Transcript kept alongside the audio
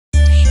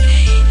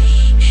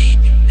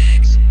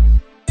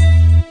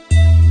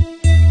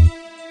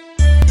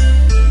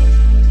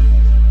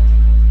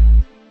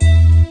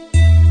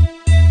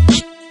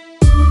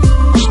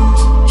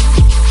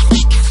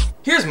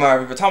my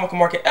review for Tamako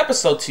Market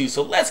episode 2,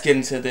 so let's get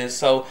into this.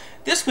 So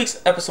this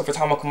week's episode for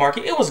Tamako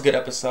Market, it was a good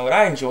episode.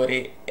 I enjoyed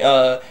it. You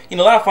know, a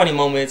lot of funny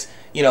moments.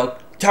 You know,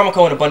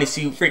 Tamako in a bunny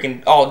suit,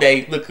 freaking all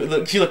day. Look,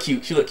 she looked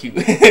cute. She looked cute.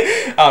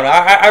 I don't know.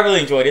 I really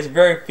enjoyed it. It's a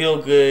very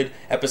feel good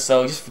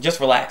episode. Just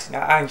relaxing.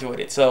 I enjoyed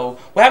it. So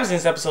what happens in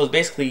this episode is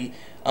basically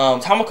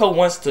Tamako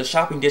wants the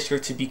shopping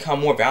district to become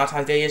more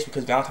Valentine's Day-ish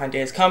because Valentine's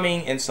Day is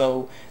coming, and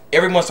so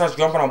everyone starts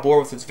jumping on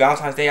board with this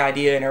Valentine's Day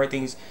idea, and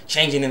everything's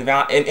changing in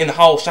the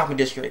whole shopping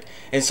district.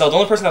 And so the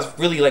only person that's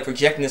really like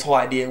rejecting this whole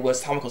idea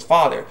was Tamako's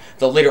father.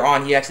 Though later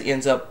on he actually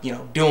ends up, you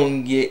know,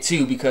 doing it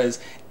too, because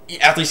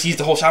after he sees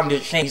the whole shopping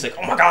district change, he's like,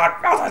 "Oh my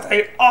God, Valentine's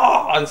Day!"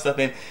 And stuff.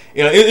 And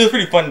you know, it was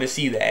pretty fun to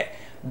see that.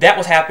 That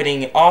was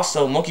happening, and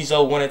also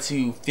Mokizo wanted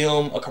to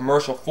film a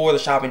commercial for the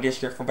shopping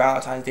district for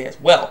Valentine's Day as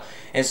well,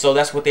 and so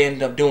that's what they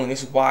ended up doing.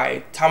 This is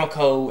why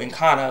Tamako and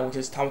Kana, which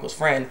is Tamako's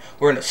friend,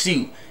 were in a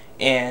suit.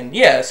 And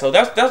yeah, so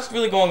that's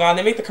really going on.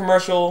 They make the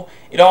commercial.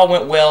 It all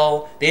went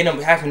well. They ended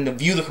up having to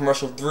view the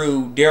commercial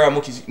through Dara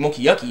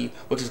Mokiyuki,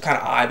 which is kind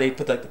of odd. They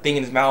put like the thing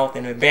in his mouth,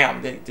 and then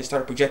bam, they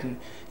started projecting,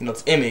 you know,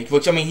 this image.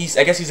 Which I mean,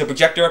 I guess he's a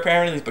projector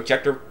apparently. He's a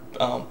projector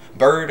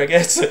bird, I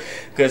guess,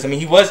 because I mean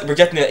he was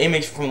projecting the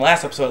image from the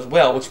last episode as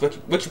well. Which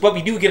what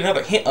we do get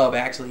another hint of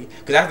actually,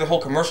 because after the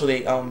whole commercial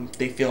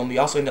they filmed, we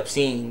also end up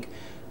seeing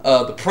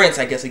the prince,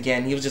 I guess,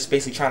 again. He was just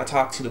basically trying to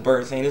talk to the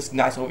bird, saying, "This is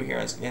nice over here,"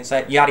 and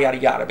say yada yada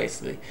yada,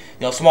 basically, you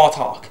know, small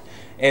talk.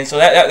 And so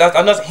that's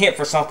another hint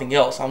for something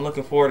else. I'm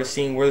looking forward to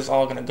seeing where this is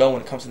all gonna go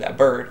when it comes to that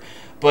bird.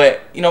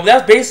 But you know,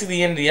 that's basically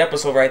the end of the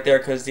episode right there,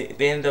 because they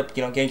end up,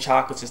 you know, getting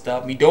chocolates and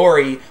stuff.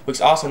 Midori, which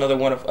is also another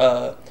one of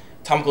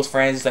Tamako's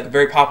friends, is like a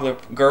very popular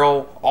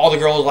girl. All the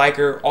girls like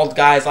her, all the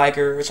guys like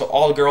her, so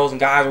all the girls and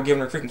guys were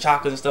giving her freaking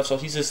chocolates and stuff. So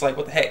she's just like,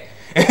 what the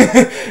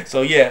heck?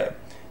 So yeah.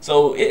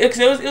 So it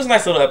was a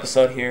nice little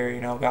episode here,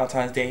 you know,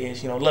 Valentine's Day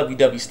is, you know,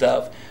 lovey-dovey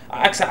stuff.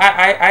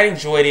 I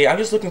enjoyed it. I'm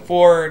just looking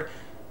forward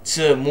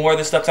to more of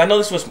this stuff, because I know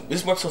this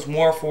episode was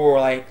more for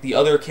like the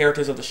other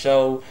characters of the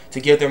show, to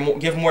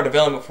give more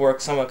development for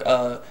some of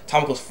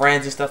Tamako's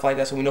friends and stuff like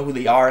that, so we know who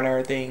they are and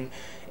everything.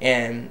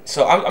 And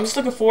so I'm just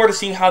looking forward to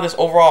seeing how this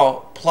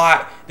overall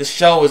plot, this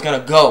show is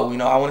gonna go. You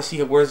know, I want to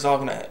see where it's all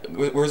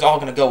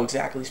gonna go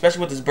exactly, especially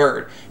with this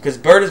bird, because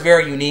bird is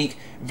very unique,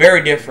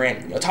 very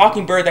different. A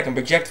talking bird that can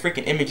project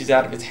freaking images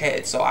out of its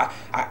head. So I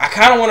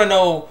kind of want to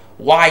know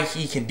why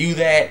he can do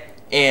that,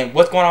 and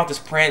what's going on with this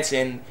prince,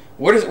 and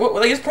like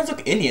this prince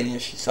look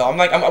Indian-ish. So I'm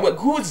like,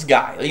 who is this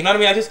guy? You know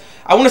what I mean?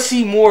 I want to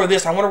see more of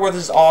this. I wonder where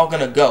this is all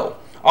gonna go.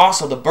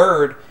 Also, the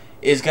bird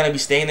is going to be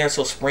staying there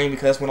until spring,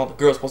 because that's when all the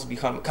girls are supposed to be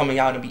coming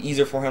out, and it'll be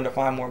easier for him to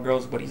find more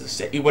girls. What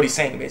he's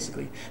saying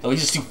basically. So he's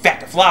just too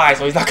fat to fly,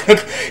 so he's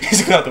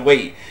gonna have to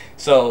wait.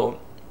 So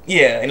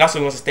yeah, and also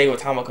he wants to stay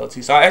with Tamako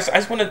too. So I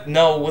just want to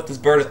know what this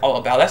bird is all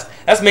about.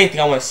 That's the main thing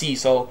I want to see.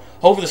 So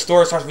hopefully the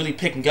story starts really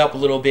picking up a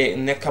little bit in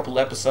the next couple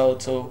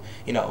episodes. So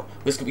you know,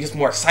 there's gonna be just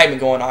more excitement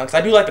going on, because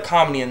I do like the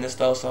comedy in this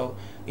though. So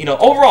you know,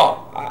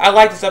 overall I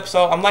like this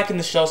episode. I'm liking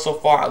the show so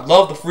far. I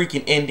love the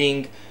freaking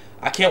ending.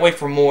 I can't wait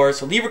for more,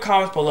 so leave your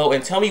comments below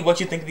and tell me what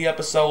you think of the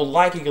episode.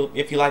 Like it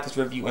if you like this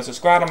review, and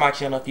subscribe to my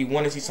channel if you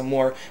want to see some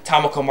more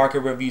Tamako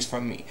Market reviews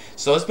from me.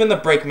 So it's been the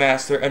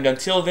Thabreakmaster, and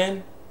until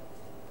then,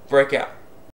 break out.